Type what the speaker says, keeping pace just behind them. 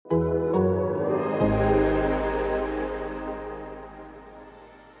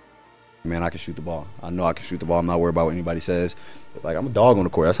man, I can shoot the ball. I know I can shoot the ball. I'm not worried about what anybody says. But, like, I'm a dog on the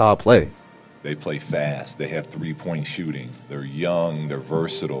court. That's how I play. They play fast. They have three-point shooting. They're young. They're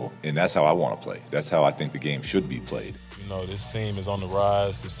versatile. And that's how I want to play. That's how I think the game should be played. You know, this team is on the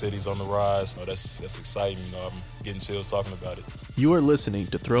rise. The city's on the rise. Oh, that's exciting. You know, I'm getting chills talking about it. You are listening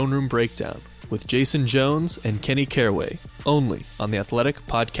to Throne Room Breakdown with Jason Jones and Kenny Caraway, only on the Athletic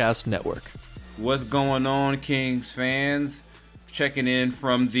Podcast Network. What's going on, Kings fans? Checking in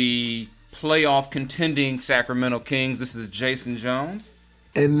from the playoff contending Sacramento Kings. This is Jason Jones.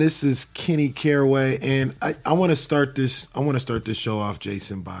 And this is Kenny Caraway, and I want to start this. I want to start this show off,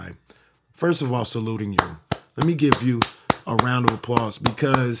 Jason, by first of all saluting you. Let me give you a round of applause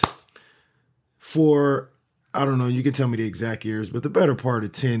because for, I don't know, you can tell me the exact years, but the better part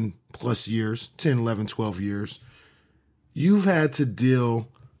of 10 plus years, 10, 11, 12 years, you've had to deal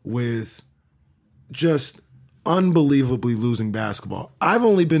with just unbelievably losing basketball. I've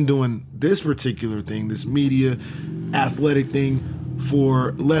only been doing this particular thing, this media athletic thing,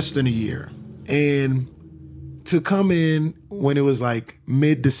 for less than a year. And to come in when it was like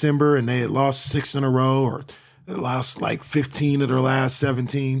mid-December and they had lost 6 in a row or they lost like 15 of their last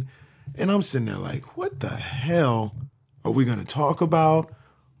 17, and I'm sitting there like, what the hell are we going to talk about?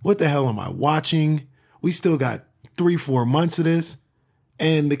 What the hell am I watching? We still got 3-4 months of this,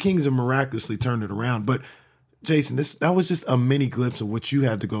 and the Kings have miraculously turned it around. But Jason, that was just a mini glimpse of what you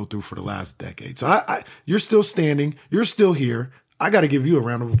had to go through for the last decade. So you're still standing. You're still here. I got to give you a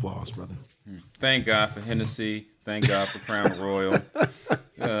round of applause, brother. Thank God for Hennessy. Thank God for Crown Royal.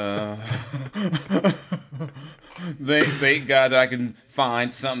 Thank God that I can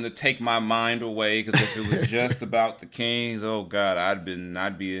find something to take my mind away. Because if it was just about the Kings, oh God,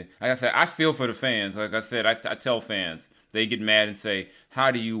 I'd be. Like I said, I feel for the fans. Like I said, I tell fans, they get mad and say,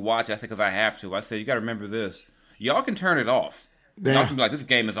 "How do you watch?" I say, "Because I have to." I say, "You got to remember this. Y'all can turn it off. Yeah. Y'all can be like, this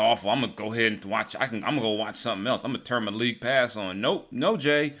game is awful. I'm gonna go ahead and watch. I'm gonna go watch something else. I'm gonna turn my league pass on." Nope, no,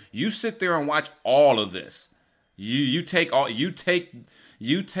 Jay. You sit there and watch all of this. You take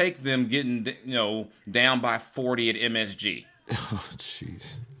them getting, you know, down by 40 at MSG. Oh,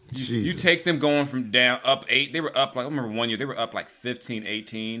 jeez. You take them going from down up 8. They were up like, I remember one year they were up like 15,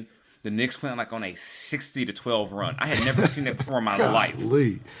 18. The Knicks went like on a 60-12 run. I had never seen that before in my life.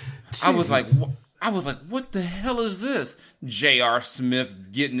 I was like, what the hell is this? J.R. Smith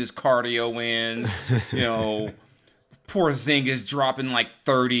getting his cardio in, you know, Porzingis dropping like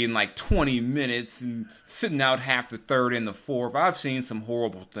 30 in like 20 minutes and sitting out half the third and the fourth. I've seen some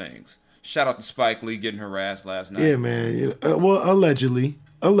horrible things. Shout out to Spike Lee getting harassed last night. Yeah, man. Well, allegedly.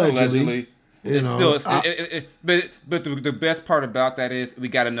 It's still, but the best part about that is we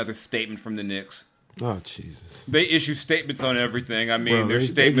got another statement from the Knicks. Oh, Jesus. They issue statements on everything. I mean, Bro,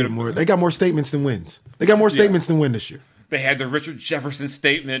 they got more statements than wins. They got more statements than win this year. They had the Richard Jefferson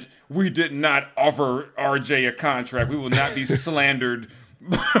statement. We did not offer RJ a contract. We will not be slandered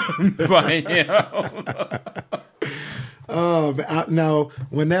by him. Now,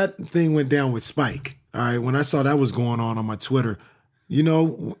 when that thing went down with Spike, all right, when I saw that was going on my Twitter, you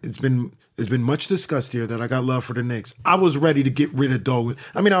know, it's been much discussed here that I got love for the Knicks. I was ready to get rid of Dolan.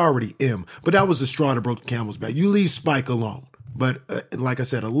 I mean, I already am, but that was the straw that broke the camel's back. You leave Spike alone. But like I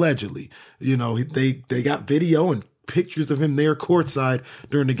said, allegedly, you know, they got video and pictures of him there courtside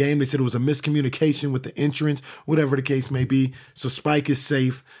during the game. They said it was a miscommunication with the insurance, whatever the case may be. So Spike is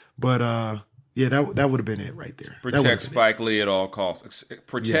safe, but yeah, that would have been it right there. Protect Spike Lee at all costs.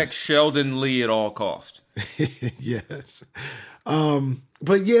 Protect Sheldon Lee at all costs. Yes.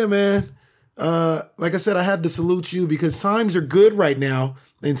 But yeah, man, like I said, I had to salute you because times are good right now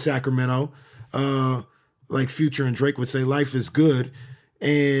in Sacramento. Like Future and Drake would say, life is good.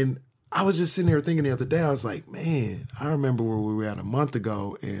 And I was just sitting here thinking the other day, I was like, man, I remember where we were at a month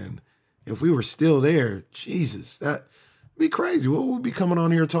ago. And if we were still there, Jesus, that'd be crazy. What would we be coming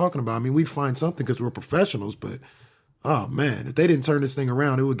on here talking about? I mean, we'd find something because we're professionals, but oh man, if they didn't turn this thing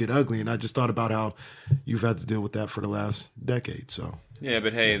around, it would get ugly. And I just thought about how you've had to deal with that for the last decade. So yeah,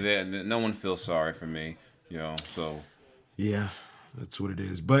 but hey, no one feels sorry for me, you know. So yeah, that's what it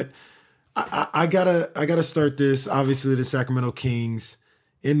is. But I gotta start this. Obviously, the Sacramento Kings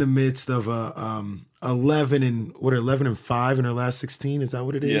in the midst of 11 and 5 in their last 16. Is that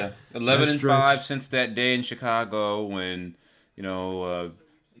what it is? Yeah, 11 and 5 since that day in Chicago when, you know,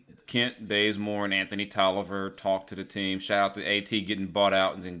 Kent Bazemore and Anthony Tolliver talked to the team. Shout out to AT getting bought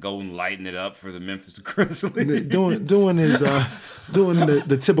out and then go and lighten it up for the Memphis Grizzlies. doing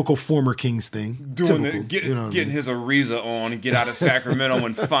the typical former Kings thing. Getting his Ariza on and get out of Sacramento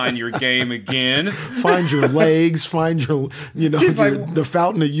and find your game again. Find your legs, find your the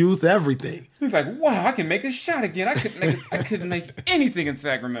fountain of youth, everything. He's like, wow, I can make a shot again. I couldn't make anything in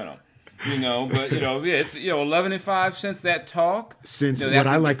Sacramento. But it's 11-5 since that talk. Since what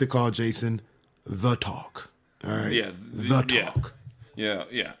I like to call, Jason, the talk. All right. Yeah. The talk.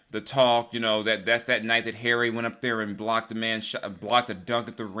 Yeah. The talk. That's that night that Harry went up there and blocked a dunk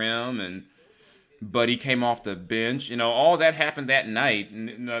at the rim, but he came off the bench. All that happened that night,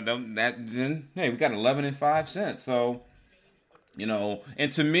 and then we got 11-5 since. So,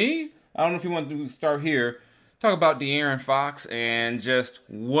 and to me, I don't know if you want to start here. Talk about De'Aaron Fox and just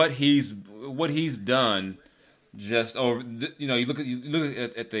what he's done. Just over, you look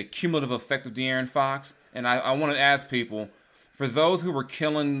at the cumulative effect of De'Aaron Fox, and I want to ask people, for those who were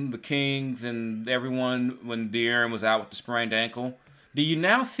killing the Kings and everyone when De'Aaron was out with the sprained ankle, do you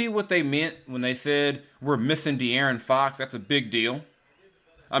now see what they meant when they said we're missing De'Aaron Fox? That's a big deal.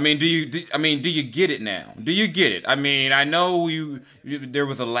 I mean, do you get it now? Do you get it? I mean, I know there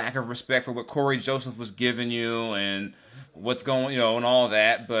was a lack of respect for what Corey Joseph was giving you and what's going, and all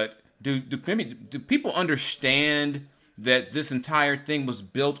that. But do people understand that this entire thing was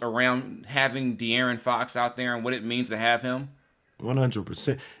built around having De'Aaron Fox out there and what it means to have him?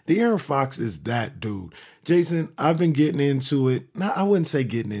 100%. De'Aaron Fox is that dude. Jason, I've been getting into it. Now, I wouldn't say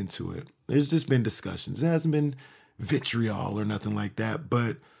getting into it. There's just been discussions. It hasn't been vitriol or nothing like that,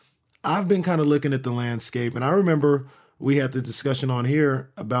 but I've been kind of looking at the landscape, and I remember we had the discussion on here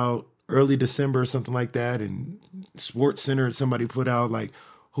about early December or something like that, and Sports Center, somebody put out like,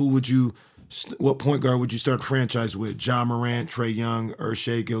 what point guard would you start a franchise with? Ja Morant, Trae Young, or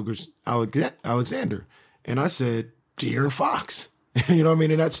Shai Gilgeous-Alexander? And I said, De'Aaron Fox. You know what I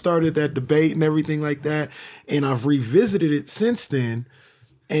mean? And that started that debate and everything like that, and I've revisited it since then,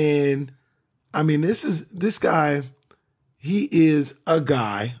 and I mean, this guy, he is a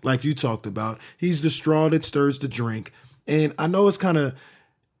guy, like you talked about. He's the straw that stirs the drink. And I know it's kind of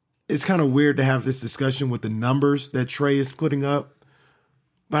weird to have this discussion with the numbers that Trae is putting up.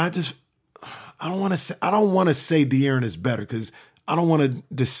 But I don't want to say De'Aaron is better because I don't want to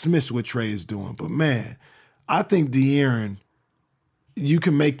dismiss what Trae is doing. But man, I think De'Aaron, you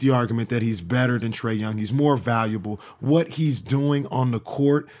can make the argument that he's better than Trae Young. He's more valuable. What he's doing on the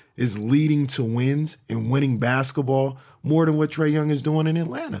court is leading to wins and winning basketball more than what Trae Young is doing in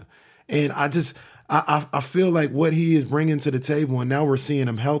Atlanta. And I feel like what he is bringing to the table, and now we're seeing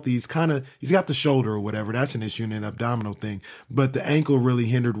him healthy. He's got the shoulder or whatever. That's an issue and an abdominal thing. But the ankle really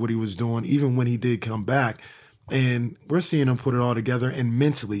hindered what he was doing, even when he did come back. And we're seeing him put it all together, and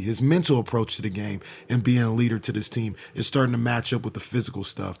mentally, his mental approach to the game and being a leader to this team is starting to match up with the physical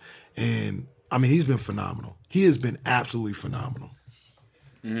stuff. And, I mean, he's been phenomenal. He has been absolutely phenomenal.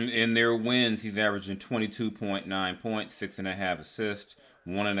 In their wins, he's averaging 22.9 points, 6.5 assists,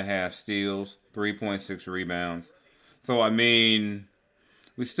 1.5 steals, 3.6 rebounds. So, I mean,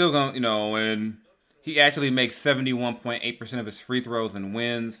 we still going, and he actually makes 71.8% of his free throws and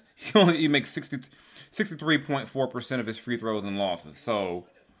wins. He makes 63.4% of his free throws and losses. So,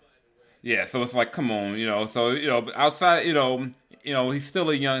 yeah, so it's like, come on, so, outside, he's still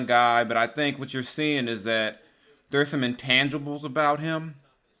a young guy, but I think what you're seeing is that there's some intangibles about him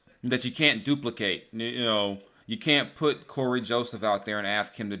that you can't duplicate. You can't put Corey Joseph out there and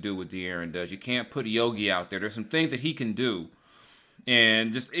ask him to do what De'Aaron does. You can't put Yogi out there. There's some things that he can do.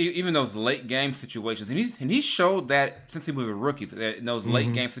 And just even those late game situations, and he showed that since he was a rookie, that in those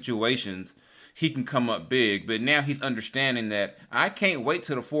late game situations, he can come up big. But now he's understanding that I can't wait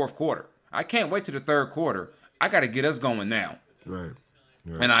till the fourth quarter. I can't wait till the third quarter. I got to get us going now. Right.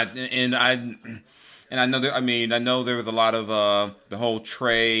 And I know there. I know there was a lot of the whole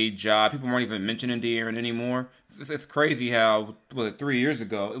trade job. People weren't even mentioning De'Aaron anymore. It's crazy how 3 years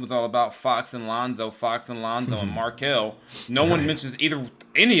ago it was all about Fox and Lonzo, and Markelle. No one mentions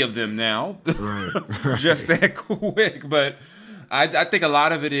any of them now. Right. Just that quick. But I think a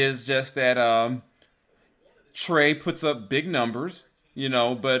lot of it is just that Trae puts up big numbers,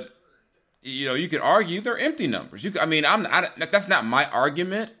 but. You could argue they're empty numbers. That's not my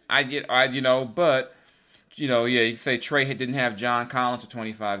argument. But you say Trae didn't have John Collins for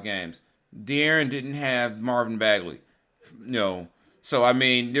 25 games. De'Aaron didn't have Marvin Bagley. So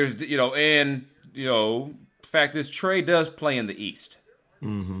there's fact is Trae does play in the East.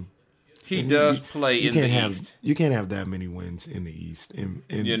 Mm-hmm. He does play in the East. You can't have that many wins in the East, and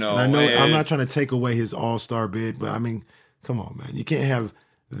I know I'm not trying to take away his All-Star bid, but come on, man, you can't have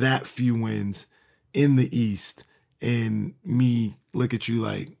that few wins in the East and me look at you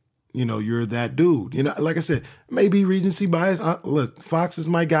like, you're that dude. Like I said, maybe recency bias. Look, Fox is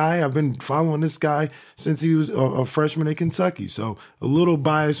my guy. I've been following this guy since he was a freshman in Kentucky. So a little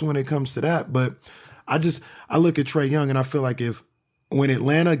biased when it comes to that. But I look at Trae Young and I feel like when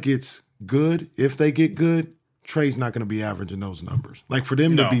Atlanta gets good, if they get good, Trey's not going to be averaging those numbers. Like, for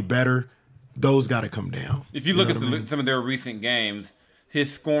them to be better, those got to come down. If you look at some of their recent games,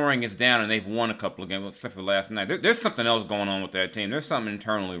 his scoring is down, and they've won a couple of games, except for last night. There's something else going on with that team. There's something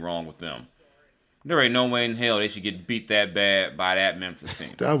internally wrong with them. There ain't no way in hell they should get beat that bad by that Memphis team.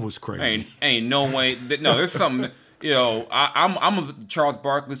 That was crazy. Ain't no way. No, there's something. I'm of Charles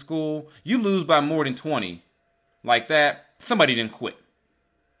Barkley school. You lose by more than 20 like that, somebody didn't quit.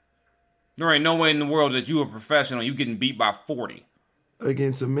 There ain't no way in the world that you a professional, you getting beat by 40.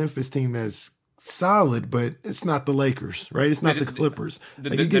 Against a Memphis team that's solid, but it's not the Lakers, right? It's not the Clippers.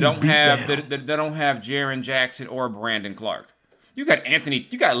 They don't have Jaren Jackson or Brandon Clark. You got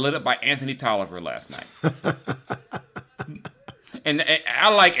lit up by Anthony Tolliver last night. And I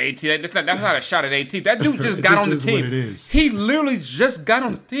like AT. That's not a shot at AT. That dude just got on the team. What it is. He literally just got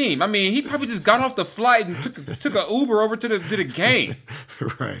on the team. I mean, he probably just got off the flight and took an Uber over to the game.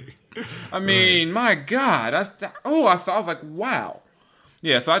 Right. I mean, my God. I was like, wow.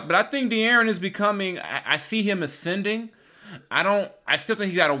 Yeah. But I think De'Aaron is becoming. I see him ascending. I still think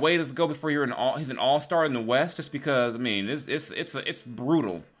he's got a way to go before he's an all-star in the West. Just because, I mean, it's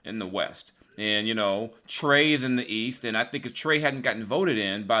brutal in the West. And, Trey is in the East. And I think if Trey hadn't gotten voted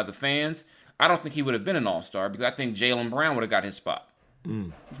in by the fans, I don't think he would have been an all-star, because I think Jaylen Brown would have got his spot.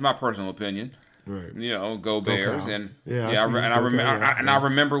 It's my personal opinion. Right. Go Bears. And I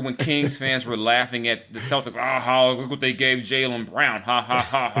remember when Kings fans were laughing at the Celtics. Look what they gave Jaylen Brown. Ha, ha,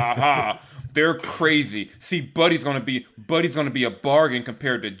 ha, ha, ha. They're crazy. See, Buddy's gonna be a bargain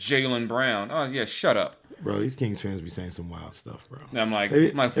compared to Jaylen Brown. Oh yeah, shut up. Bro, these Kings fans be saying some wild stuff, bro. And I'm like,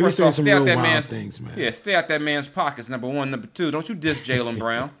 first off, stay out that man's things, man. Yeah, stay out that man's pockets. Number one, number two, don't you diss Jaylen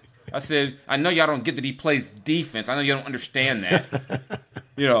Brown. I said, I know y'all don't get that he plays defense. I know you don't understand that.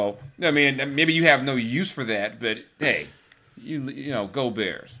 I mean, maybe you have no use for that, but hey, go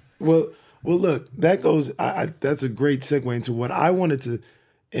Bears. Well, look, that goes. That's a great segue into what I wanted to,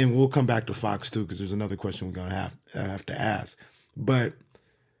 and we'll come back to Fox too, because there's another question we're gonna have to ask, but.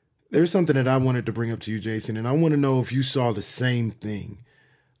 There's something that I wanted to bring up to you, Jason, and I want to know if you saw the same thing.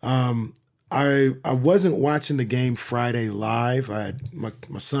 I wasn't watching the game Friday live. My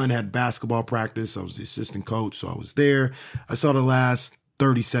son had basketball practice. I was the assistant coach, so I was there. I saw the last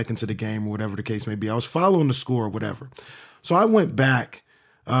 30 seconds of the game, or whatever the case may be. I was following the score or whatever. So I went back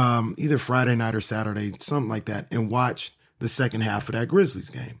either Friday night or Saturday, something like that, and watched the second half of that Grizzlies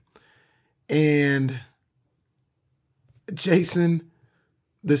game. And Jason,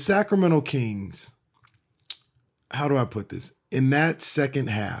 the Sacramento Kings, how do I put this? In that second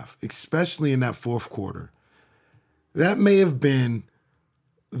half, especially in that fourth quarter, that may have been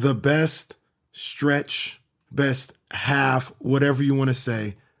the best stretch, best half, whatever you want to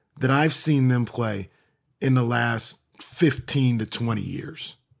say, that I've seen them play in the last 15 to 20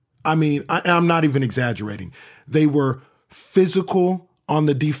 years. I mean, I'm not even exaggerating. They were physical on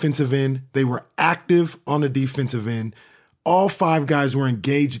the defensive end. They were active on the defensive end. All five guys were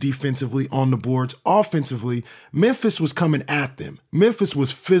engaged defensively on the boards. Offensively, Memphis was coming at them. Memphis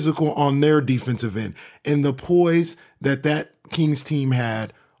was physical on their defensive end. And the poise that Kings team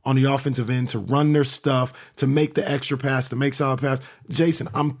had on the offensive end to run their stuff, to make the extra pass, to make solid pass. Jason,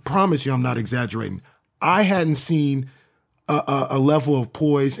 I promise you I'm not exaggerating. I hadn't seen a level of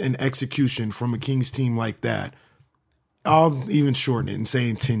poise and execution from a Kings team like that. I'll even shorten it and say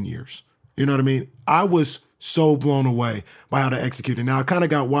in 10 years. You know what I mean? I was so blown away by how they executed. Now, I kind of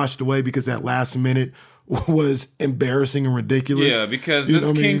got washed away because that last minute was embarrassing and ridiculous. Yeah, because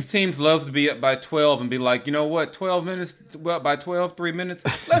this Kings teams love to be up by 12 and be like, you know what, 12 minutes, well, by 12, 3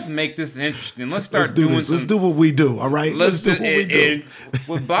 minutes, let's make this interesting. Let's start doing this. Let's do what we do, all right? Let's do what we do.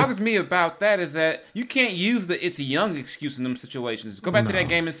 What bothers me about that is that you can't use the it's a young excuse in them situations. Go back to that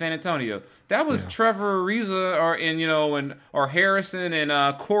game in San Antonio. That was Trevor Ariza or Harrison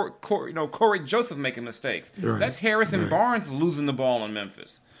and Corey Joseph making mistakes. Right. That's Harrison Barnes losing the ball in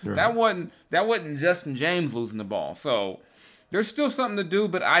Memphis. Right. That wasn't Justin James losing the ball. So there's still something to do,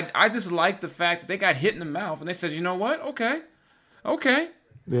 but I just like the fact that they got hit in the mouth and they said, you know what? Okay.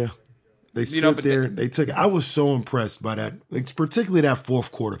 Yeah. They stood there. They took it. I was so impressed by that, particularly that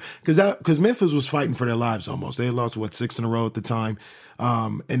fourth quarter, because Memphis was fighting for their lives almost. They had lost 6 in a row at the time,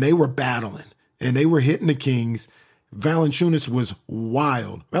 and they were battling and they were hitting the Kings. Valanciunas was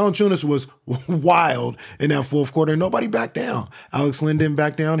wild. In that fourth quarter. Nobody backed down. Alex Len didn't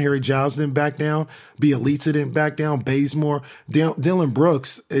back down. Harry Giles didn't back down. Bielitsa didn't back down. Bazemore. Dylan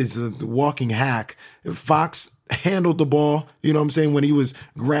Brooks is a walking hack. Fox handled the ball, you know what I'm saying, when he was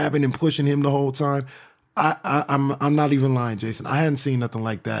grabbing and pushing him the whole time. I'm not even lying, Jason. I hadn't seen nothing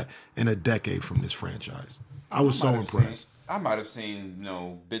like that in a decade from this franchise. I was so impressed. I might have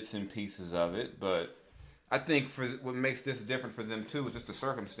seen, bits and pieces of it, but I think for what makes this different for them too is just the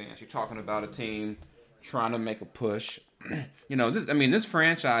circumstance. You're talking about a team trying to make a push. This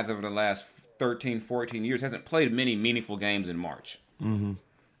franchise over the last 13, 14 years hasn't played many meaningful games in March. Mm-hmm.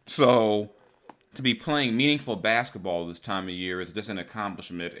 So to be playing meaningful basketball this time of year is just an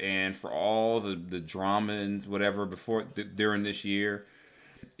accomplishment. And for all the drama and whatever during this year,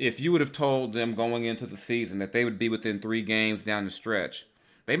 if you would have told them going into the season that they would be within 3 games down the stretch,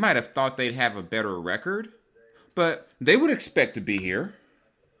 they might have thought they'd have a better record, but they would expect to be here.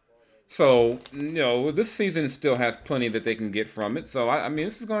 So, this season still has plenty that they can get from it. So,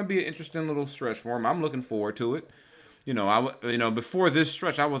 this is going to be an interesting little stretch for them. I'm looking forward to it. Before this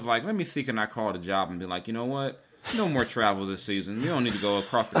stretch, I was like, let me see, can I call it a job and be like, you know what? No more travel this season. You don't need to go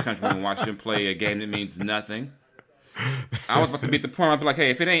across the country and watch them play a game that means nothing. I was about to be at the point, I'd be like, hey,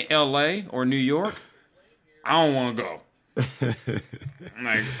 if it ain't L.A. or New York, I don't want to go.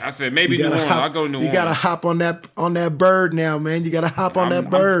 Like I said, maybe New Orleans. I'll go to New Orleans. You gotta hop on that bird now, man. You gotta hop on that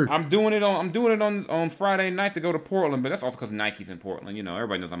bird. I'm doing it on Friday night to go to Portland, but that's also because Nike's in Portland.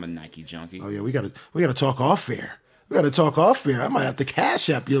 Everybody knows I'm a Nike junkie. Oh yeah, we gotta talk off air. I might have to cash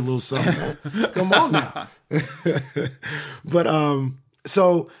app you a little something, man. Come on now. But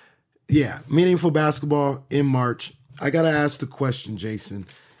so yeah, meaningful basketball in March. I gotta ask the question, Jason,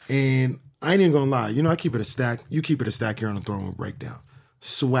 and I ain't even gonna lie. I keep it a stack. You keep it a stack here on the Throwing Room Breakdown.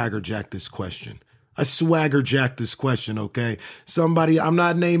 Swagger jack this question. I swagger jack this question, okay? Somebody, I'm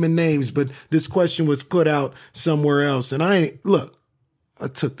not naming names, but this question was put out somewhere else. And I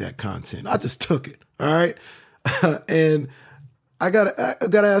took that content. I just took it, all right? And I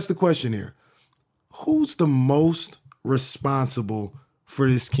gotta ask the question here. Who's the most responsible for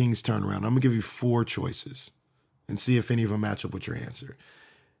this Kings turnaround? I'm gonna give you 4 choices and see if any of them match up with your answer.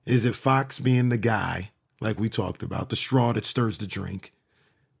 Is it Fox being the guy, like we talked about, the straw that stirs the drink?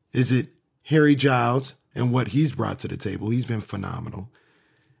 Is it Harry Giles and what he's brought to the table? He's been phenomenal.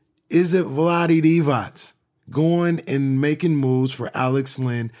 Is it Vlade Divac going and making moves for Alex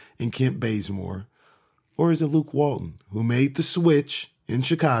Len and Kent Bazemore? Or is it Luke Walton, who made the switch in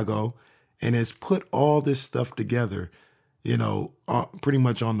Chicago and has put all this stuff together, pretty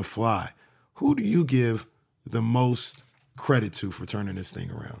much on the fly? Who do you give the most credit to for turning this thing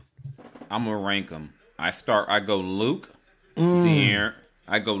around? I'm gonna rank them. I go Luke, De'Aaron.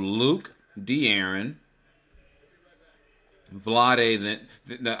 I go Luke, De'Aaron, Vlade.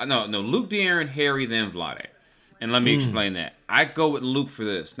 Luke, De'Aaron, Harry, then Vlade. And let me explain that. I go with Luke for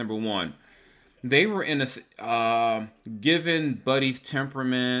this. Number one, they were in a given Buddy's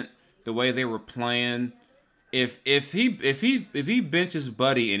temperament, the way they were playing. If he benches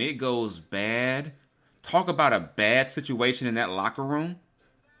Buddy and it goes bad. Talk about a bad situation in that locker room.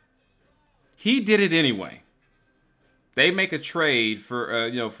 He did it anyway. They make a trade for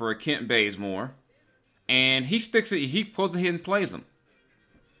a Kent Bazemore, and he sticks it. He pulls it and plays him.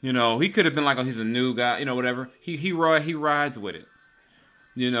 He could have been like, oh, he's a new guy, whatever. He rides with it.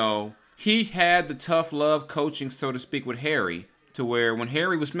 He had the tough love coaching, so to speak, with Harry, to where when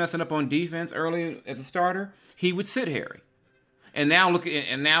Harry was messing up on defense early as a starter, he would sit Harry. And now look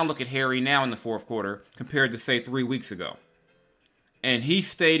at Harry now in the fourth quarter compared to, say, 3 weeks ago. And he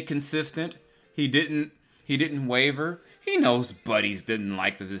stayed consistent. He didn't waver. He knows buddies didn't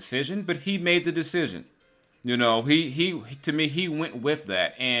like the decision, but he made the decision. He to me, he went with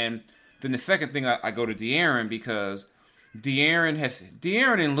that. And then the second thing, I go to De'Aaron, because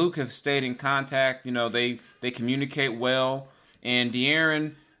De'Aaron and Luke have stayed in contact. They communicate well. And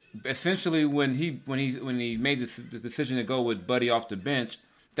De'Aaron, essentially, when he made the decision to go with Buddy off the bench,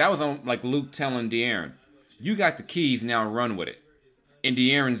 that was on like Luke telling De'Aaron, "You got the keys, now run with it." And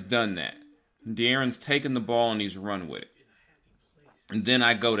De'Aaron's done that. De'Aaron's taken the ball and he's run with it. And then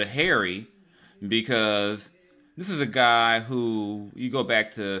I go to Harry, because this is a guy who, you go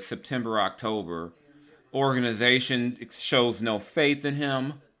back to September, October, organization shows no faith in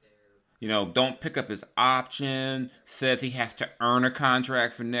him. Don't pick up his option, says he has to earn a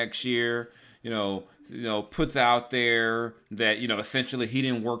contract for next year, puts out there that, essentially he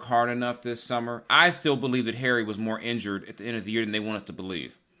didn't work hard enough this summer. I still believe that Harry was more injured at the end of the year than they want us to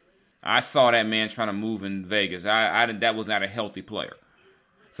believe. I saw that man trying to move in Vegas. That was not a healthy player.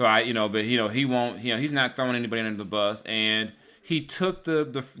 So he won't, he's not throwing anybody under the bus. And he took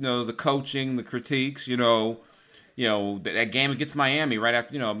the coaching, the critiques, that game against Miami right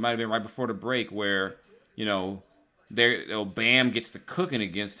after, it might have been right before the break where, Bam gets the cooking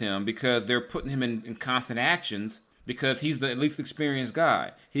against him because they're putting him in constant actions because he's the least experienced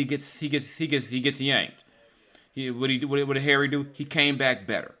guy. He gets yanked. What did Harry do? He came back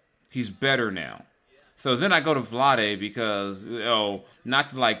better. He's better now. So then I go to Vlade because,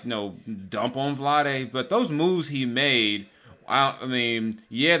 not to dump on Vlade, but those moves he made,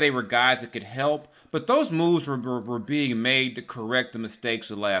 they were guys that could help, but those moves were being made to correct the mistakes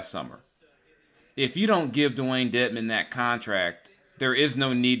of last summer. If you don't give Dwayne Dedmon that contract, there is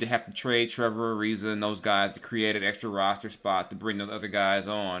no need to have to trade Trevor Ariza and those guys to create an extra roster spot to bring those other guys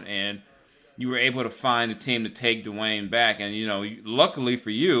on. And you were able to find a team to take Dwayne back. And, luckily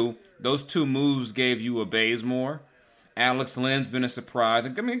for you, those two moves gave you a Bazemore. Alex Lynn's been a surprise.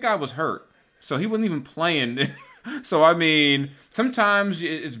 The guy was hurt, so he wasn't even playing. So, sometimes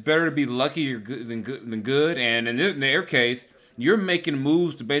it's better to be lucky than good. And in their case, you're making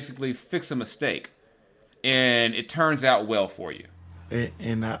moves to basically fix a mistake. And it turns out well for you.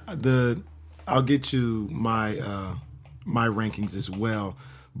 And I'll get you my rankings as well.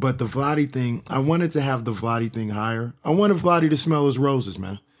 But the Vlade thing, I wanted to have the Vlade thing higher. I wanted Vlade to smell his roses,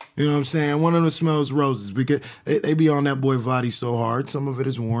 man. You know what I'm saying? I want him to smell his roses because they be on that boy Vlade so hard. Some of it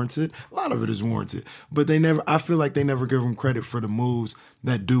is warranted. A lot of it is warranted. But I feel like they never give him credit for the moves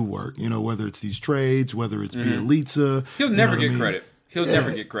that do work. Whether it's these trades, whether it's Bielitsa. He'll never get credit. He'll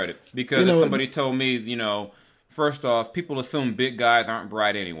never get credit. Because somebody told me, first off, people assume big guys aren't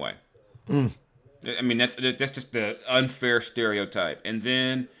bright anyway. That's just the unfair stereotype. And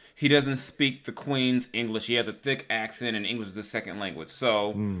then he doesn't speak the Queen's English. He has a thick accent, and English is his second language.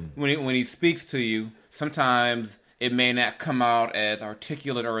 So when he speaks to you, sometimes it may not come out as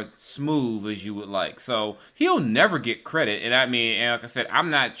articulate or as smooth as you would like. So he'll never get credit. And and like I said, I'm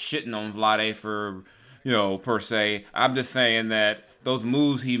not shitting on Vlade for, per se. I'm just saying that those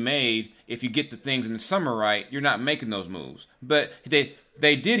moves he made, if you get the things in the summer right, you're not making those moves. But they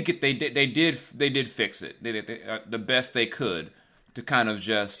did fix it. They did the best they could to kind of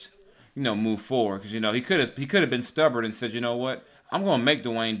just, move forward. Because, he could have been stubborn and said, you know what, I'm going to make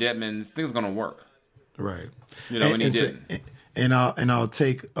Dwayne Dedmon, things are going to work. Right. And he didn't. And I'll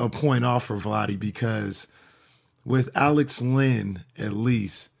take a point off for Vlade because with Alex Lynn, at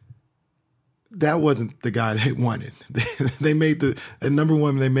least, that wasn't the guy they wanted. They made number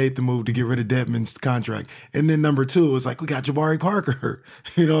one, they made the move to get rid of Dedmon's contract. And then number two, it was like, we got Jabari Parker.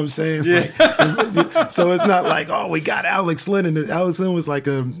 You know what I'm saying? Yeah. So it's not like, we got Alex Lynn. And Alex Lynn was like,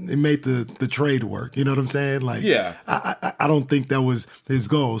 it made the trade work. You know what I'm saying? Like, yeah. I don't think that was his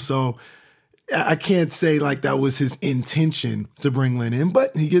goal. So I can't say like that was his intention to bring Lynn in,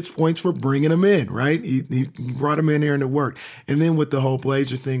 but he gets points for bringing him in, right? He brought him in here and it worked. And then with the whole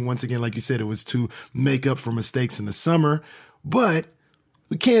Blazers thing, once again, like you said, it was to make up for mistakes in the summer, but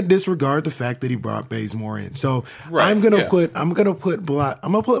we can't disregard the fact that he brought Bazemore in. So right, I'm gonna put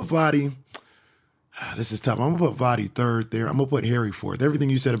Vlade. This is tough. I'm gonna put Vlade third there. I'm gonna put Harry fourth.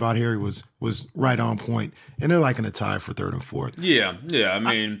 Everything you said about Harry was right on point, and they're like in a tie for third and fourth. Yeah.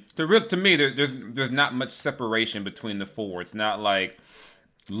 To me, there's not much separation between the four. It's not like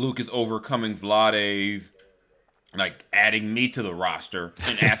Luke is overcoming Vlade's, like adding me to the roster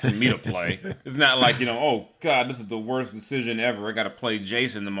and asking me to play. It's not like oh God, this is the worst decision ever. I got to play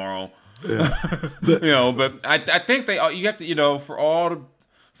Jason tomorrow. Yeah. But I think you have to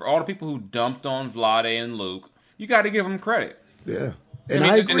for all the people who dumped on Vlade and Luke, you got to give them credit. Yeah. And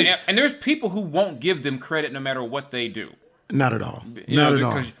I agree. And there's people who won't give them credit no matter what they do. Not at all. Not at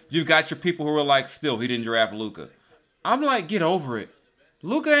all. Because you've got your people who are like, still, he didn't draft Luka. I'm like, get over it.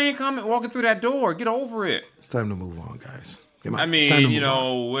 Luka ain't walking through that door. Get over it. It's time to move on, guys.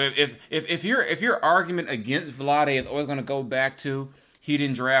 If your argument against Vlade is always going to go back to he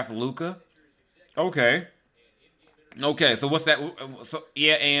didn't draft Luka, okay, so what's that? So,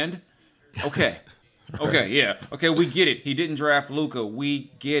 yeah, and? Okay. Okay, yeah. Okay, we get it. He didn't draft Luka.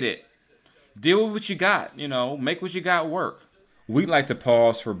 We get it. Deal with what you got, make what you got work. We'd like to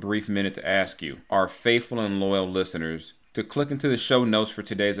pause for a brief minute to ask you, our faithful and loyal listeners, to click into the show notes for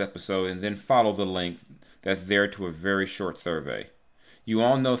today's episode and then follow the link that's there to a very short survey. You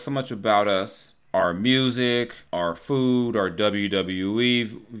all know so much about us, our music, our food, our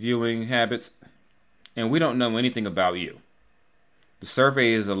WWE viewing habits, and we don't know anything about you. The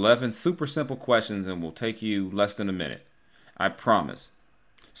survey is 11 super simple questions and will take you less than a minute. I promise.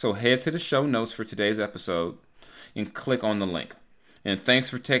 So head to the show notes for today's episode and click on the link. And thanks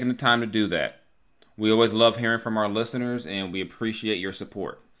for taking the time to do that. We always love hearing from our listeners and we appreciate your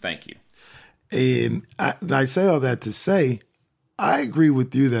support. Thank you. And I say all that to say, I agree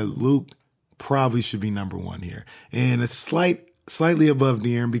with you that Luke probably should be number one here. And it's slightly above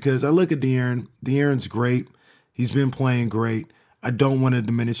De'Aaron because I look at De'Aaron. De'Aaron's great. He's been playing great. I don't want to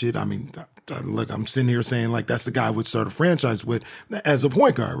diminish it. I mean, look, I'm sitting here saying like that's the guy I would start a franchise with as a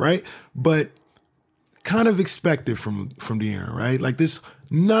point guard, right? But kind of expected from De'Aaron, right? Like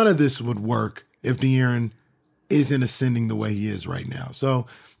none of this would work if De'Aaron isn't ascending the way he is right now. So,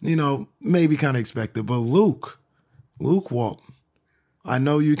 maybe kind of expected. But Luke Walton, I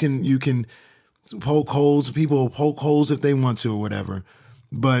know you can poke holes. People will poke holes if they want to or whatever.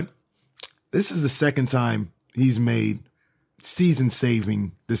 But this is the second time he's made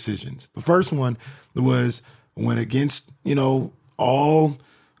season-saving decisions. The first one was when against, all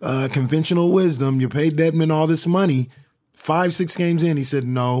conventional wisdom, you paid Dedmon all this money. 5-6 games in, he said,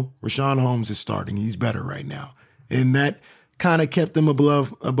 no, Richaun Holmes is starting. He's better right now. And that kind of kept them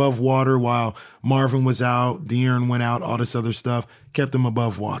above water while Marvin was out, De'Aaron went out, all this other stuff, kept them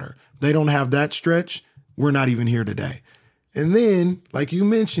above water. They don't have that stretch, we're not even here today. And then, like you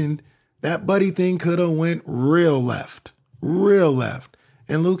mentioned, that Buddy thing could have went real left.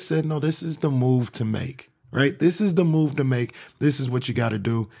 And Luke said, no, this is the move to make, right? This is the move to make. This is what you got to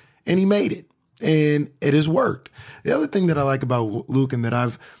do. And he made it. And it has worked. The other thing that I like about Luke and that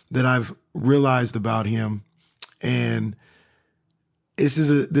I've realized about him, and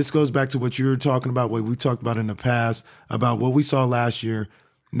this goes back to what you were talking about, what we talked about in the past, about what we saw last year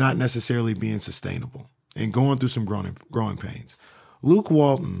not necessarily being sustainable and going through some growing pains. Luke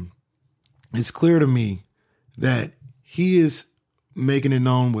Walton, it's clear to me that he is making it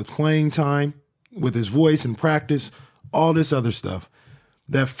known with playing time, with his voice and practice, all this other stuff,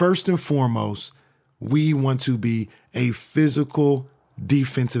 that first and foremost, we want to be a physical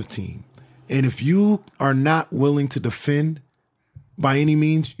defensive team. And if you are not willing to defend by any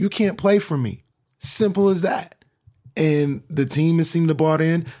means, you can't play for me. Simple as that. And the team has seemed to bought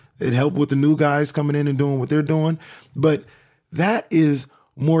in. It helped with the new guys coming in and doing what they're doing. But that is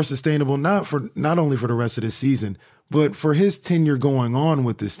more sustainable, not only for the rest of this season, but for his tenure going on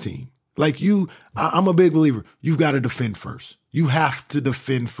with this team. Like I'm a big believer. You've got to defend first. You have to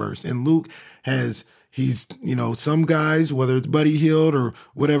defend first. And Luke he's some guys, whether it's Buddy Hield or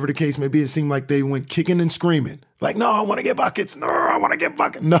whatever the case may be, it seemed like they went kicking and screaming. Like, no, I want to get buckets. No, I want to get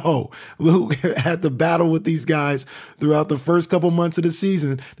buckets. No, Luke had to battle with these guys throughout the first couple months of the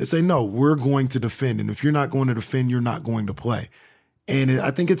season to say, no, we're going to defend. And if you're not going to defend, you're not going to play. And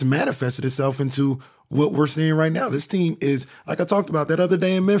I think it's manifested itself into what we're seeing right now. This team is, like I talked about that other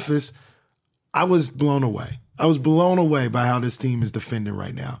day in Memphis, I was blown away. I was blown away by how this team is defending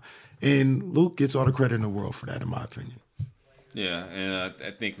right now. And Luke gets all the credit in the world for that, in my opinion. Yeah, and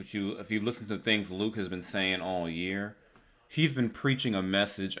I think if you listen to things Luke has been saying all year, he's been preaching a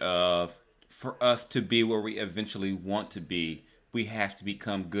message of, for us to be where we eventually want to be, we have to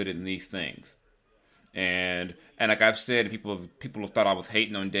become good in these things. And like I've said, people have thought I was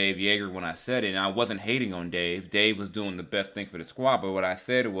hating on Dave Joerger when I said it, and I wasn't hating on Dave. Dave was doing the best thing for the squad, but what I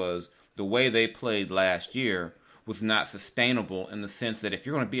said was the way they played last year was not sustainable in the sense that if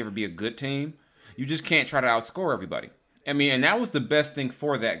you're going to ever be a good team, you just can't try to outscore everybody. I mean, and that was the best thing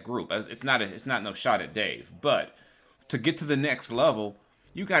for that group. It's not no shot at Dave, but to get to the next level,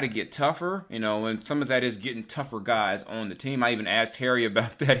 you got to get tougher, and some of that is getting tougher guys on the team. I even asked Harry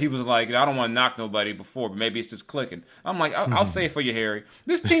about that. He was like, I don't want to knock nobody before, but maybe it's just clicking. I'm like, I'll say it for you, Harry.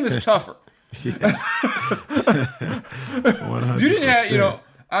 This team is tougher. 100%. You didn't have,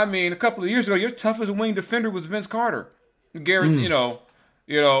 a couple of years ago, your toughest wing defender was Vince Carter. Garrett, and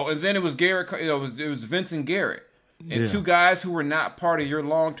then it was Garrett, it was Vince and Garrett. And two guys who were not part of your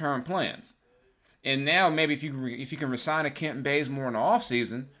long-term plans. And now maybe if you can resign a Kenton Bazemore in the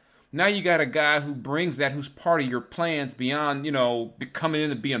offseason, now you got a guy who brings that, who's part of your plans beyond, coming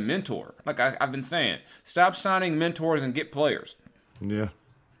in to be a mentor. Like I've been saying, stop signing mentors and get players. Yeah.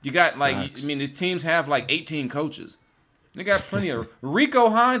 You got these teams have 18 coaches. They got plenty of.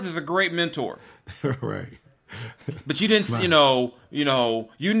 Rico Hines is a great mentor. Right. But you didn't, you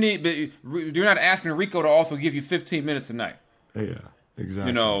need. But you're not asking Rico to also give you 15 minutes a night. Yeah,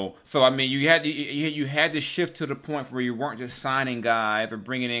 exactly. So you had to shift to the point where you weren't just signing guys or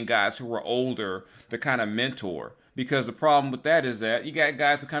bringing in guys who were older to kind of mentor. Because the problem with that is that you got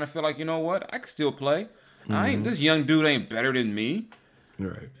guys who kind of feel like, you know what, I can still play. This young dude ain't better than me.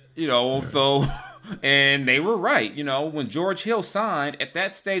 Right. So. And they were right. When George Hill signed at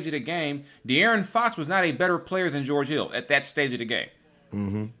that stage of the game, De'Aaron Fox was not a better player than George Hill at that stage of the game.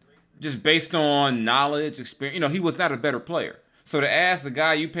 Mm-hmm. Just based on knowledge, experience, he was not a better player. So to ask the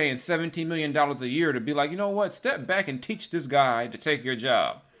guy you paying $17 million a year to be like, you know what, step back and teach this guy to take your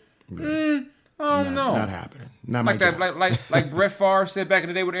job. I don't know. Not happening. Not my job. Like Brett Favre said back in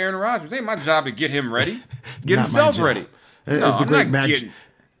the day with Aaron Rodgers. It ain't my job to get him ready. Get himself ready. As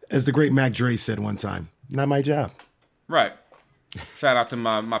the great Mac Dre said one time, not my job. Right. Shout out to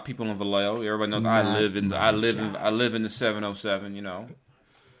my people in Vallejo. Everybody knows I live in the 707.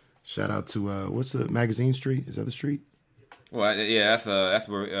 Shout out to what's the Magazine Street? Is that the street? Well, yeah, that's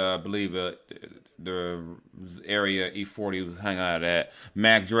where I believe the area E40 was hung out at.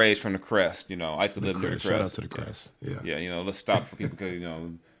 Mac Dre's from the Crest. You know, I used to live near the Crest. Shout out to the Crest. Yeah. You know, let's stop for people because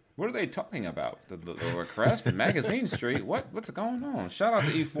what are they talking about? The Crest, Magazine Street. What's going on? Shout out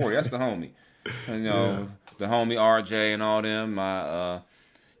to E40. That's the homie. And, the homie RJ and all them. My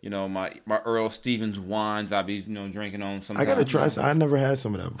Earl Stevens wines. I be drinking on some. I gotta try. I never had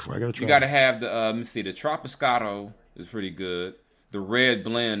some of that before. I gotta try. You gotta have the let me see. The Tropiscato is pretty good. The red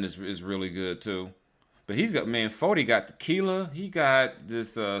blend is really good too. But he's got 40 got tequila. He got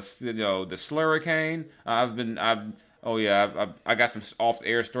this the Slurricane. I got some off the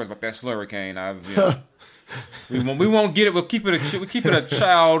air stories about that Slurricane. We won't get it. We'll keep it a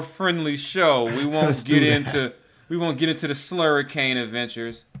child friendly show. We won't get into the Slurricane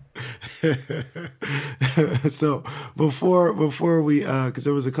adventures. So before we because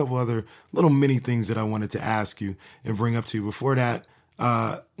there was a couple other little mini things that I wanted to ask you and bring up to you. Before that,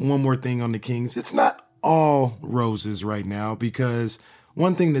 one more thing on the Kings. It's not all roses right now, because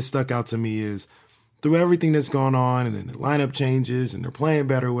one thing that stuck out to me is through everything that's gone on and then the lineup changes and they're playing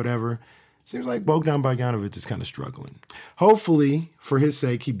better or whatever, seems like Bogdan Bogdanovic is kind of struggling. Hopefully, for his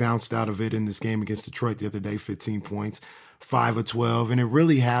sake, he bounced out of it in this game against Detroit the other day, 15 points, 5 of 12. And it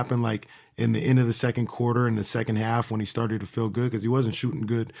really happened like in the end of the second quarter, in the second half, when he started to feel good, because he wasn't shooting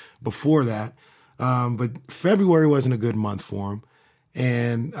good before that. But February wasn't a good month for him,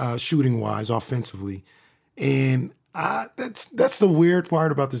 and shooting-wise, offensively. And that's the weird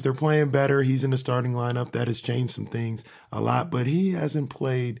part about this. They're playing better. He's in the starting lineup. That has changed some things a lot, but he hasn't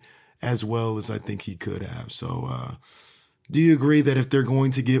played as well as I think he could have. So do you agree that if they're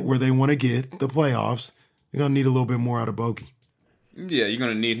going to get where they want to get, the playoffs, they're going to need a little bit more out of Bogey? Yeah, you're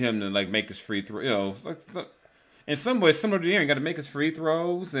going to need him to make his free throw. In some ways, similar to him, you got to make his free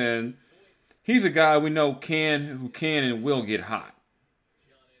throws, and he's a guy we know who can and will get hot.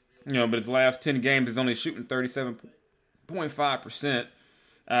 But his last 10 games is only shooting 37.5%,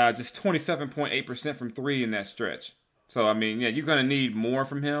 just 27.8% from three in that stretch. So, you're going to need more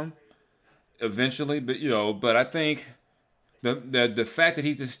from him eventually. But I think the fact that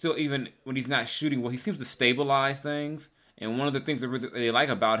he's just still, even when he's not shooting well, he seems to stabilize things. And one of the things that really like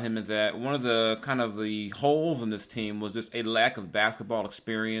about him is that one of the kind of the holes in this team was just a lack of basketball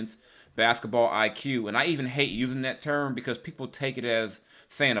experience, basketball IQ. And I even hate using that term because people take it as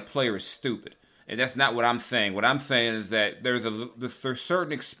saying a player is stupid. And that's not what I'm saying. What I'm saying is that there's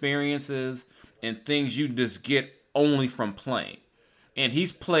certain experiences and things you just get only from playing. And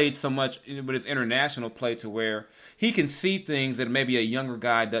he's played so much with his international play to where he can see things that maybe a younger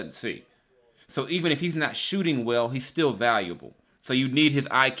guy doesn't see. So even if he's not shooting well, he's still valuable. So you need his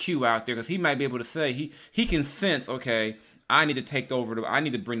IQ out there because he might be able to say, he can sense, okay, I need to take over, I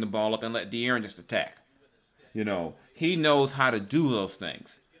need to bring the ball up and let De'Aaron just attack. He knows how to do those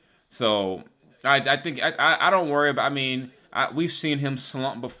things. So I think I don't worry about, we've seen him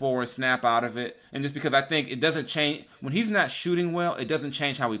slump before and snap out of it. And just because I think it doesn't change, when he's not shooting well, it doesn't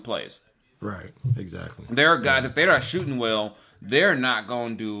change how he plays. Right, exactly. There are guys, if they're not shooting well, they're not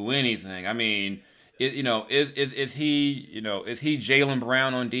going to do anything. Is he Jaylen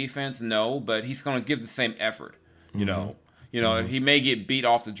Brown on defense? No, but he's going to give the same effort, He may get beat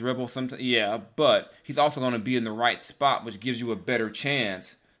off the dribble sometimes, but he's also going to be in the right spot, which gives you a better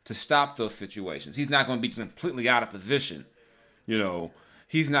chance to stop those situations. He's not going to be completely out of position.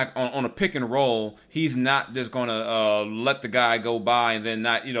 He's not on a pick and roll. He's not just going to let the guy go by and then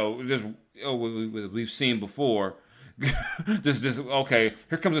not, we've seen before. just okay,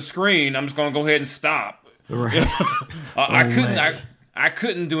 here comes a screen. I'm just going to go ahead and stop. Right. I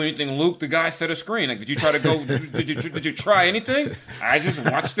couldn't do anything. Luke, the guy set a screen. Did you try to go? Did you try anything? I just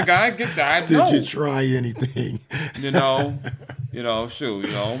watched the guy get died. Did you try anything? Shoot.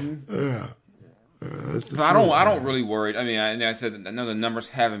 Yeah. I don't really worry. I said I know the numbers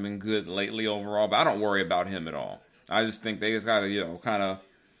haven't been good lately overall, but I don't worry about him at all. I just think they just gotta you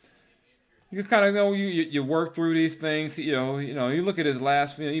work through these things. You look at his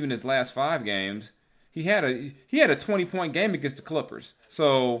last even his last 5 games. He had a 20-point game against the Clippers.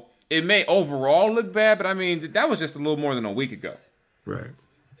 So it may overall look bad, but that was just a little more than a week ago. Right.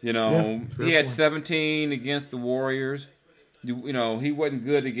 He had 17 against the Warriors. He wasn't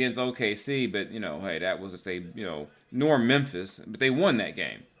good against OKC, but hey, that was nor Memphis, but they won that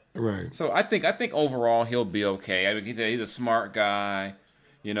game. Right. So I think overall he'll be okay. he's a smart guy.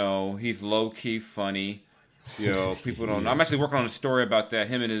 He's low key funny. People don't. I'm actually working on a story about that.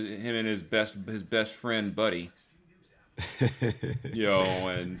 Him and his best friend Buddy.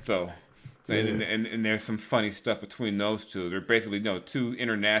 And so. And there's some funny stuff between those two. They're basically 2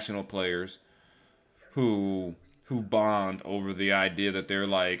 international players who who bond over the idea that they're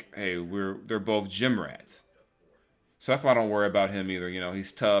like, hey, they're both gym rats. So that's why I don't worry about him either.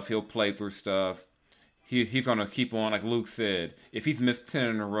 He's tough. He'll play through stuff. He's gonna keep on, like Luke said. If he's missed 10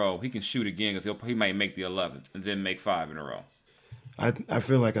 in a row, he can shoot again because he might make the 11th and then make 5 in a row. I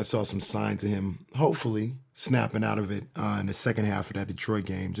feel like I saw some signs of him, hopefully snapping out of it in the second half of that Detroit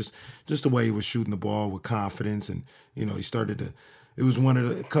game. Just the way he was shooting the ball with confidence, and he started to. It was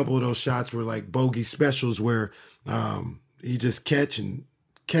a couple of those shots were like bogey specials where he just catch and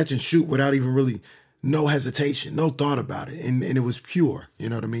shoot without even really no hesitation, no thought about it, and it was pure. You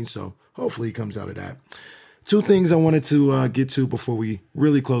know what I mean? So hopefully he comes out of that. 2 things I wanted to get to before we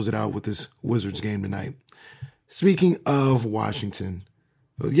really close it out with this Wizards game tonight. Speaking of Washington,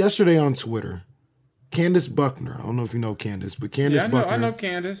 yesterday on Twitter, Candace Buckner, I don't know if you know Candace, but Candace Buckner. I know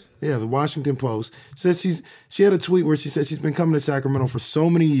Candace. Yeah, the Washington Post, says she had a tweet where she said she's been coming to Sacramento for so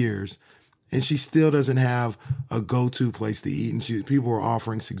many years, and she still doesn't have a go-to place to eat, and people were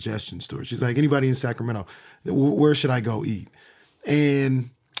offering suggestions to her. She's like, anybody in Sacramento, where should I go eat? And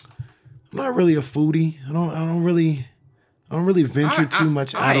I'm not really a foodie. I don't really venture too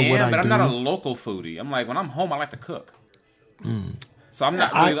much out of what I do. But I'm not a local foodie. I'm like, when I'm home, I like to cook. So I'm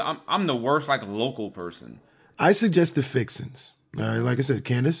not. I'm the worst like local person. I suggested Fixins. Like I said,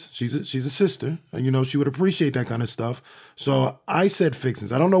 Candace, she's a sister, and she would appreciate that kind of stuff. So I said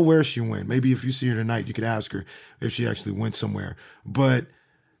Fixins. I don't know where she went. Maybe if you see her tonight, you could ask her if she actually went somewhere. But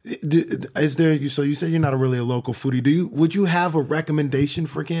is there? So you said you're not really a local foodie. Would you have a recommendation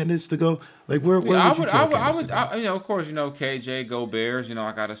for Candace to go? Like where would you tell Candace to go? Of course, KJ, go Bears.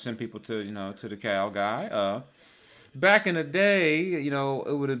 I gotta send people to the Cal guy. Back in the day,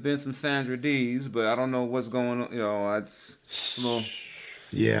 it would have been some Sandra D's, but I don't know what's going on. It's a little.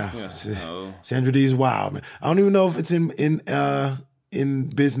 Yeah. Sandra D's wild, man. I don't even know if it's in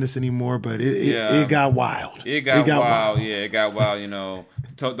business anymore, but it got wild. It got wild. Yeah, it got wild.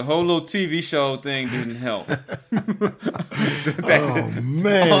 The whole little TV show thing didn't help. Oh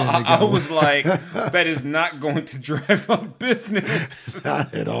man! I was like, that is not going to drive up business.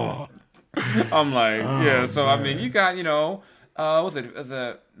 Not at all. I'm like, yeah. So man. I mean, you got what's it?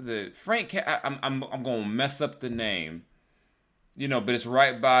 The Frank. I'm gonna mess up the name, but it's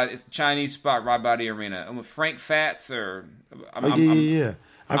it's a Chinese spot right by the arena. I'm with Frank Fats or. Yeah.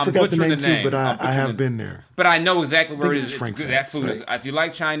 I forgot the name too, but I have been there. But I know exactly where it is. It's good. That food is. If you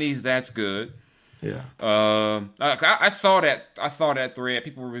like Chinese, that's good. Yeah. I saw that. I saw that thread.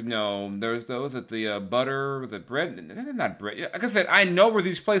 People were there's those at the butter, the bread. Not bread. Like I said, I know where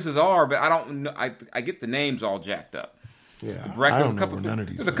these places are, but I don't know. I get the names all jacked up. Yeah. I don't know where none of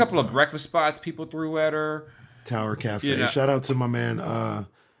these. There's a couple of breakfast spots people threw at her. Tower Cafe. Shout out to my man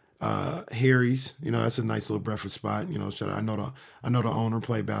Harry's. That's a nice little breakfast spot. Shout out. I know the owner,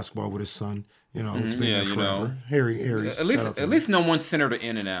 played basketball with his son. It's been there forever. Harry's. At least no one sent her to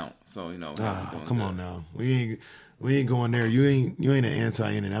In-N-Out. So come on now. We ain't going there. You ain't an anti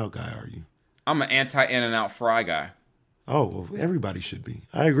In-N-Out guy, are you? I'm an anti In-N-Out fry guy. Oh, well, everybody should be.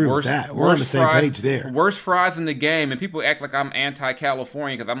 I agree with that. We're on the same page there. Worst fries in the game, and people act like I'm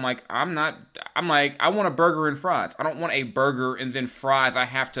anti-California because I'm like, I'm not. I'm like, I want a burger and fries. I don't want a burger and then fries I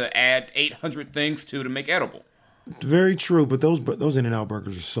have to add 800 things to make edible. Very true, but those In-N-Out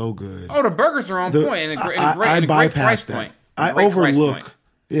burgers are so good. Oh, the burgers are on point and a great price point. I overlook.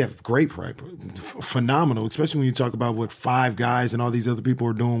 Yeah, great price. Phenomenal, especially when you talk about what Five Guys and all these other people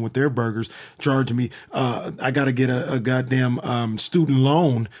are doing with their burgers, charging me. I got to get a goddamn student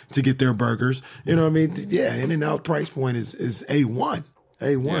loan to get their burgers. You know what I mean? Yeah, In-N-Out price point is A1.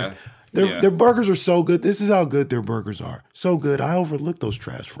 A1. Yeah. Their burgers are so good. This is how good their burgers are. So good. I overlook those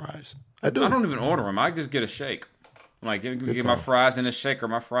trash fries. I don't even order them. I just get a shake. I'm like, give my fries in a shake or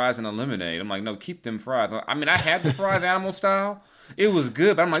my fries in a lemonade. I'm like, no, keep them fries. I mean, I had the fries animal style. It was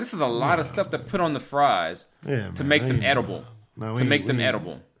good, but I'm like, this is a lot of stuff to put on the fries to make them edible.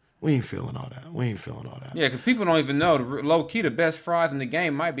 Edible. We ain't feeling all that. Yeah, because people don't even know. Low key, the best fries in the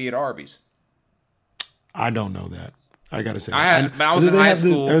game might be at Arby's. I don't know that. I gotta say, I was in high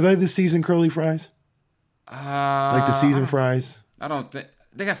school. Are they the seasoned curly fries? Like the seasoned fries? I don't think.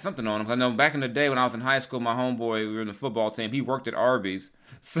 They got something on them. I know back in the day when I was in high school, my homeboy, we were in the football team. He worked at Arby's,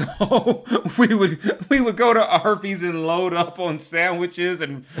 so we would go to Arby's and load up on sandwiches,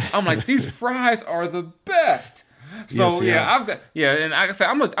 and I'm like, these fries are the best. So I've got and like I said,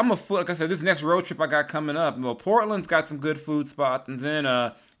 I'm a foot. Like I said, this next road trip I got coming up. Well, Portland's got some good food spots, and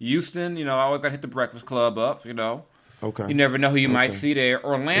then Houston, I always got to hit the Breakfast Club up. Okay. You never know who you might see there.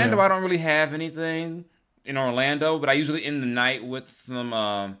 Orlando, I don't really have anything in Orlando, but I usually end the night with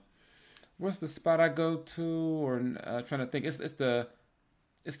some. What's the spot I go to? Or trying to think.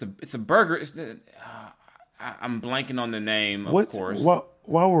 It's a burger. I'm blanking on the name, of course.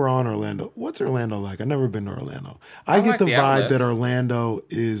 While we're on Orlando, what's Orlando like? I've never been to Orlando. I get like the the vibe outlets. that Orlando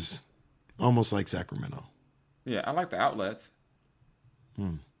is almost like Sacramento. Yeah, I like the outlets.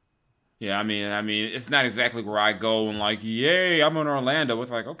 Yeah, I mean, it's not exactly where I go and like, yay, I'm in Orlando.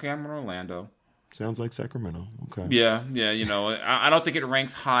 It's like, okay, I'm in Orlando. Sounds like Sacramento. Okay. Yeah, you know, I don't think it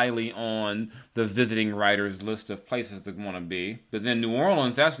ranks highly on the visiting writers list of places to want to be. But then New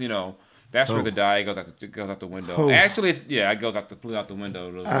Orleans, that's where the dye goes out the window. Oh. Actually, it goes out the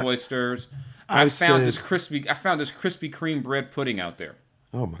window. The oysters. I found this Krispy Kreme bread pudding out there.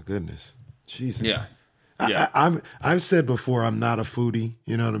 Oh my goodness, Jesus. Yeah. I've said before I'm not a foodie.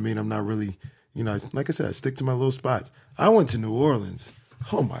 You know what I mean? I'm not really. You know, like I said, I stick to my little spots. I went to New Orleans.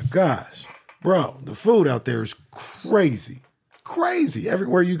 Oh my gosh. Bro, the food out there is crazy. Crazy.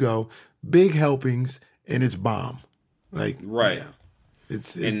 Everywhere you go, big helpings, and it's bomb. Like, right. Yeah.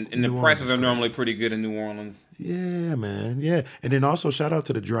 And the prices are normally pretty good in New Orleans. Yeah, man. Yeah. And then also shout out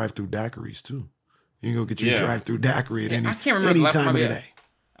to the drive-through daiquiris, too. You can go get your drive-through daiquiri at any time of the day.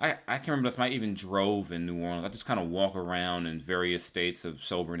 I can't remember if I even drove in New Orleans. I just kind of walk around in various states of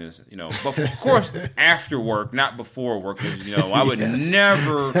soberness, you know. But of course, after work, not before work, because you know I would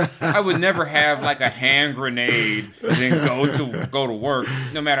never have like a hand grenade and then go to work.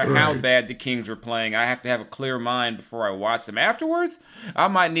 No matter how bad the Kings were playing, I have to have a clear mind before I watch them. Afterwards, I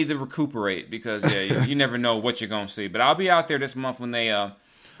might need to recuperate because you never know what you're gonna see. But I'll be out there this month when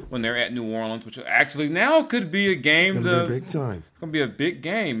they're at New Orleans, which actually now could be a game. It's going to be a big time. It's going to be a big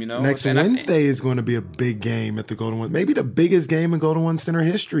game, you know. Next Wednesday is going to be a big game at the Golden One. Maybe the biggest game in Golden One Center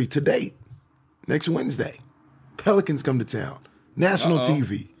history to date. Next Wednesday. Pelicans come to town. National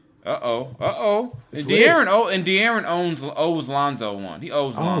TV. Uh-oh. And De'Aaron owes Lonzo one. He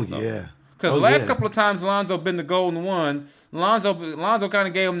owes Lonzo. Oh, yeah. Because the last couple of times Lonzo been to Golden One, Lonzo kind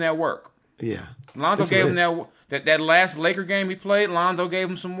of gave him that work. Yeah. Lonzo gave him that last Laker game he played, Lonzo gave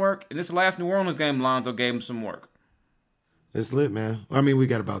him some work. And this last New Orleans game, Lonzo gave him some work. It's lit, man. I mean, we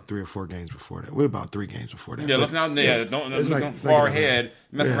got about 3 or 4 games before that. We're about 3 games before that. Yeah, let's not. Yeah, don't far ahead.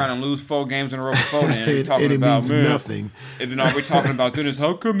 Mess around and lose 4 games in a row before then. It means nothing. And then are we talking about goodness?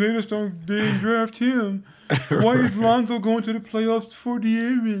 How come they didn't draft him? Why is Lonzo going to the playoffs for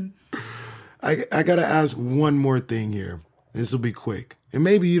De'Aaron? I gotta ask one more thing here. This will be quick, and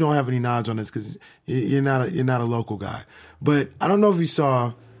maybe you don't have any knowledge on this because you're not a local guy. But I don't know if you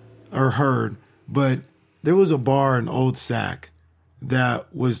saw or heard, but there was a bar in Old Sac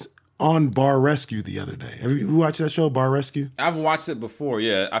that was on Bar Rescue the other day. Have you watched that show, Bar Rescue? I've watched it before.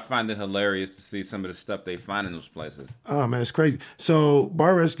 Yeah, I find it hilarious to see some of the stuff they find in those places. Oh man, it's crazy. So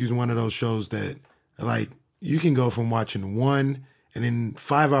Bar Rescue is one of those shows that like you can go from watching one. And then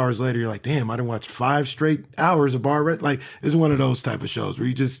 5 hours later, you're like, damn, I didn't watch 5 straight hours of Bar Rescue. Like, it's one of those type of shows where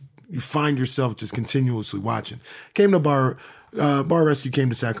you find yourself just continuously watching. Bar Rescue came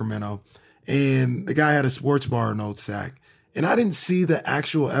to Sacramento, and the guy had a sports bar in Old Sac. And I didn't see the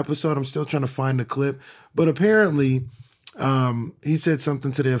actual episode. I'm still trying to find the clip. But apparently, he said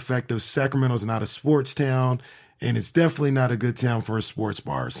something to the effect of Sacramento's not a sports town, and it's definitely not a good town for a sports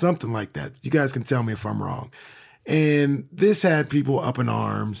bar. Something like that. You guys can tell me if I'm wrong. And this had people up in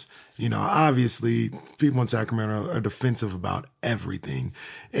arms. You know, obviously, people in Sacramento are defensive about everything.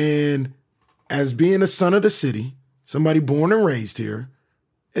 And as being a son of the city, somebody born and raised here,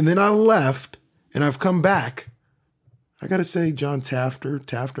 and then I left, and I've come back, I got to say John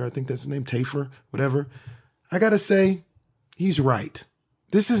Tafter, I think that's his name, Tafer, whatever. I got to say, he's right.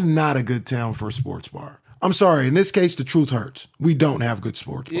 This is not a good town for a sports bar. I'm sorry. In this case, the truth hurts. We don't have good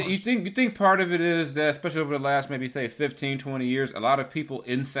sports bars. You think part of it is that, especially over the last maybe say 15, 20 years, a lot of people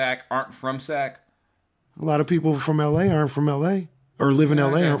in Sac aren't from Sac? A lot of people from LA aren't from LA, or live in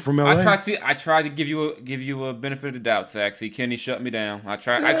LA aren't from LA. I tried to give you a benefit of the doubt, Sac. See, Kenny shut me down. I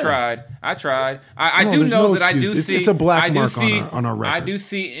tried. I do know that excuse. I do see. It's a black mark on our record. I do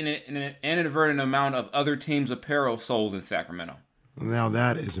see an inadvertent amount of other teams' apparel sold in Sacramento. Now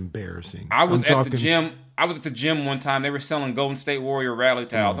that is embarrassing. I was at the gym one time. They were selling Golden State Warrior rally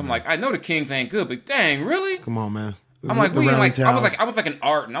towels. I'm like, I know the Kings ain't good, but dang, really? Come on, man. I'm like, I was like an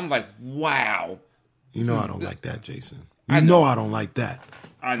art, and I'm like, wow. You know I don't like that, Jason. I don't like that.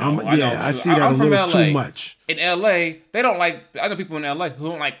 I know. I see that a little too much. In LA, they don't like. I know people in LA who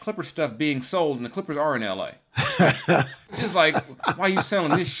don't like Clipper stuff being sold, and the Clippers are in LA. It's like, why are you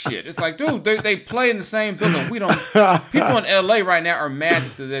selling this shit? It's like, dude, they play in the same building. We don't. People in LA right now are mad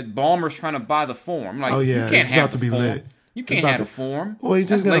that Ballmer's trying to buy the Forum. Like, oh yeah, you can't it's about to be Forum. lit. You can't have the Forum. Well, he's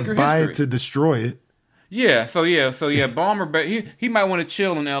just gonna buy it to destroy it. So Balmer, but he might want to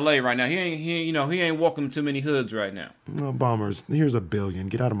chill in L.A. right now. He ain't walking too many hoods right now. No, Balmer's, here's $1 billion.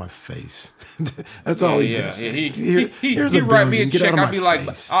 Get out of my face. That's all he's gonna say. He write me a check. I'll be like,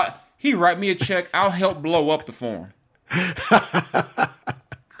 he write me a check. I'll help blow up the forum.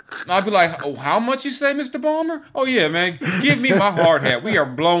 I'll be like, oh, how much you say, Mr. Balmer? Oh yeah, man, give me my hard hat. We are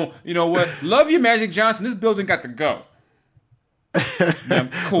blown. You know what? Love you, Magic Johnson. This building got to go.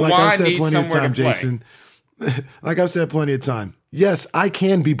 Kawhi like I've said plenty of somewhere time, to play. Jason. Like I've said plenty of time. Yes, I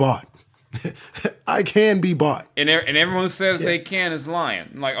can be bought. I can be bought. And everyone who says they can is lying.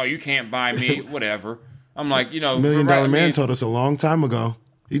 I'm like, oh, you can't buy me, whatever. I'm like, $1 Million Man told us a long time ago.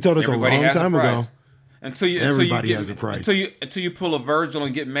 He told us a long time ago. Everybody has a price. Until you pull a Virgil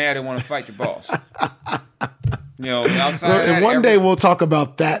and get mad and want to fight your boss. Outside and one day we'll talk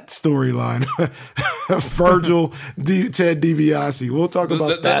about that storyline. Virgil, Ted DiBiase. We'll talk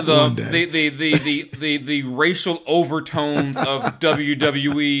about that one day. The racial overtones of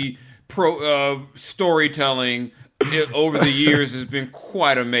WWE storytelling over the years has been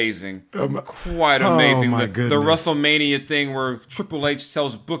quite amazing. Quite amazing. Oh my the goodness. WrestleMania thing where Triple H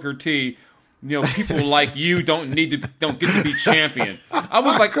tells Booker T, people like you don't get to be champion. I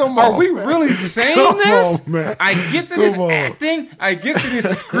was like, are we really saying this? On, man. I get that it's acting. I get that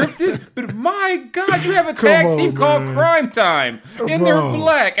it's scripted. But my God, you have a tag team called Crime Time. And they're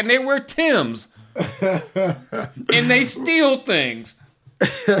black. And they wear Timbs. And they steal things.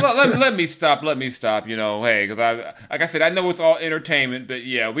 let me stop. Hey, because like I said, I know it's all entertainment. But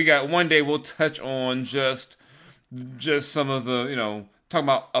yeah, one day we'll touch on just some of the, talking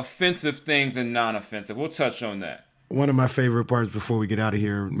about offensive things and non-offensive. We'll touch on that. One of my favorite parts before we get out of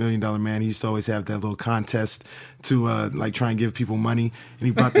here, $1 Million Man, he used to always have that little contest to try and give people money. And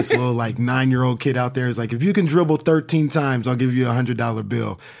he brought this little 9-year-old kid out there. He's like, if you can dribble 13 times, I'll give you a $100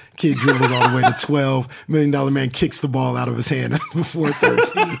 bill. Kid dribbles all the way to 12. $1 Million Man kicks the ball out of his hand before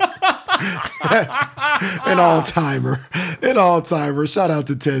 13. An all-timer. Shout out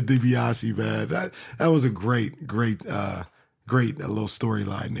to Ted DiBiase, man. That was a great little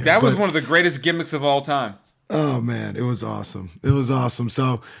storyline there. That was one of the greatest gimmicks of all time. Oh, man, it was awesome.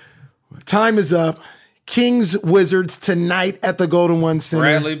 So, time is up. Kings Wizards tonight at the Golden One Center.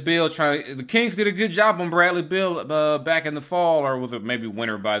 Bradley Beal the Kings did a good job on Bradley Beal back in the fall, or was it maybe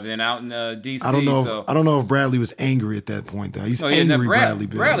winter by then out in DC? I don't know if Bradley was angry at that point though. He's angry. Bradley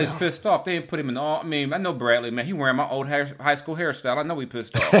Beal. Bradley's pissed off. They didn't put him in all. I mean, I know Bradley, man. He wearing my old high school hairstyle. I know he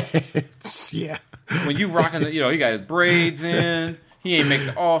pissed off. Yeah. When you rocking he got his braids in. He ain't make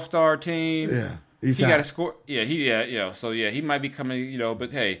the All-Star team. Yeah. He got to score. Yeah. So yeah, he might be coming.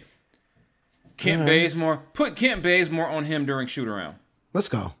 But hey. Kent Bazemore, put Kent Bazemore on him during shoot-around. Let's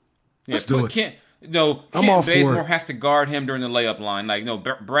go. Yeah, Let's do it. Kent I'm all for Bazemore it. has to guard him during the layup line. Like, no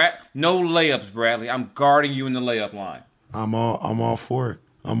layups, Bradley. I'm guarding you in the layup line. I'm all for it.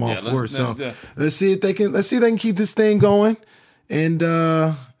 I'm all for it. So let's see if they can keep this thing going. And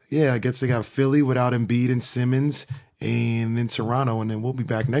I guess they got Philly without Embiid and Simmons, and then Toronto, and then we'll be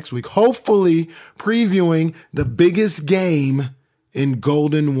back next week, hopefully previewing the biggest game in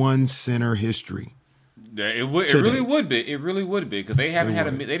Golden One Center history. Yeah, it really would be. It really would be because they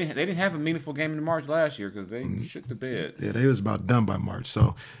didn't have a meaningful game in March last year because they shook the bed. Yeah, they was about done by March.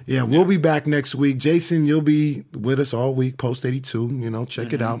 So we'll be back next week. Jason, you'll be with us all week. Post 82.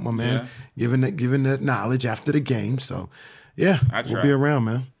 Check it out, my man. Giving that knowledge after the game. So we'll be around,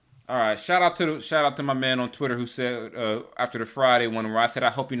 man. All right, shout out to my man on Twitter who said after the Friday one where I said I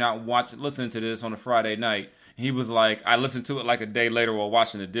hope you're not listening to this on a Friday night. He was like, I listened to it like a day later while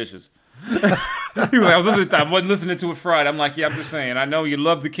washing the dishes. He was like, I wasn't listening to it Friday. I'm like, I'm just saying, I know you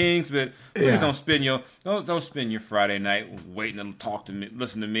love the Kings, but please don't spend your Friday night waiting to talk to me,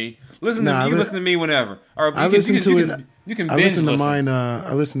 listen to me. Listen to me whenever. Or I listened to it. You can I binge listened to listen. mine.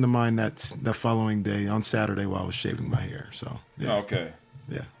 I listened to mine the following day on Saturday while I was shaving my hair. So okay.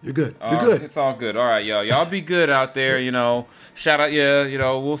 Yeah, you're good. You're good. It's all good. All right, y'all. Y'all be good out there. Shout out.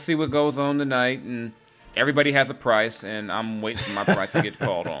 We'll see what goes on tonight, and everybody has a price, and I'm waiting for my price to get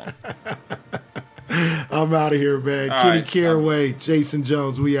called on. I'm out of here, man. Kenny Caraway, Jason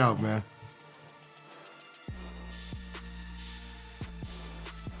Jones, we out, man.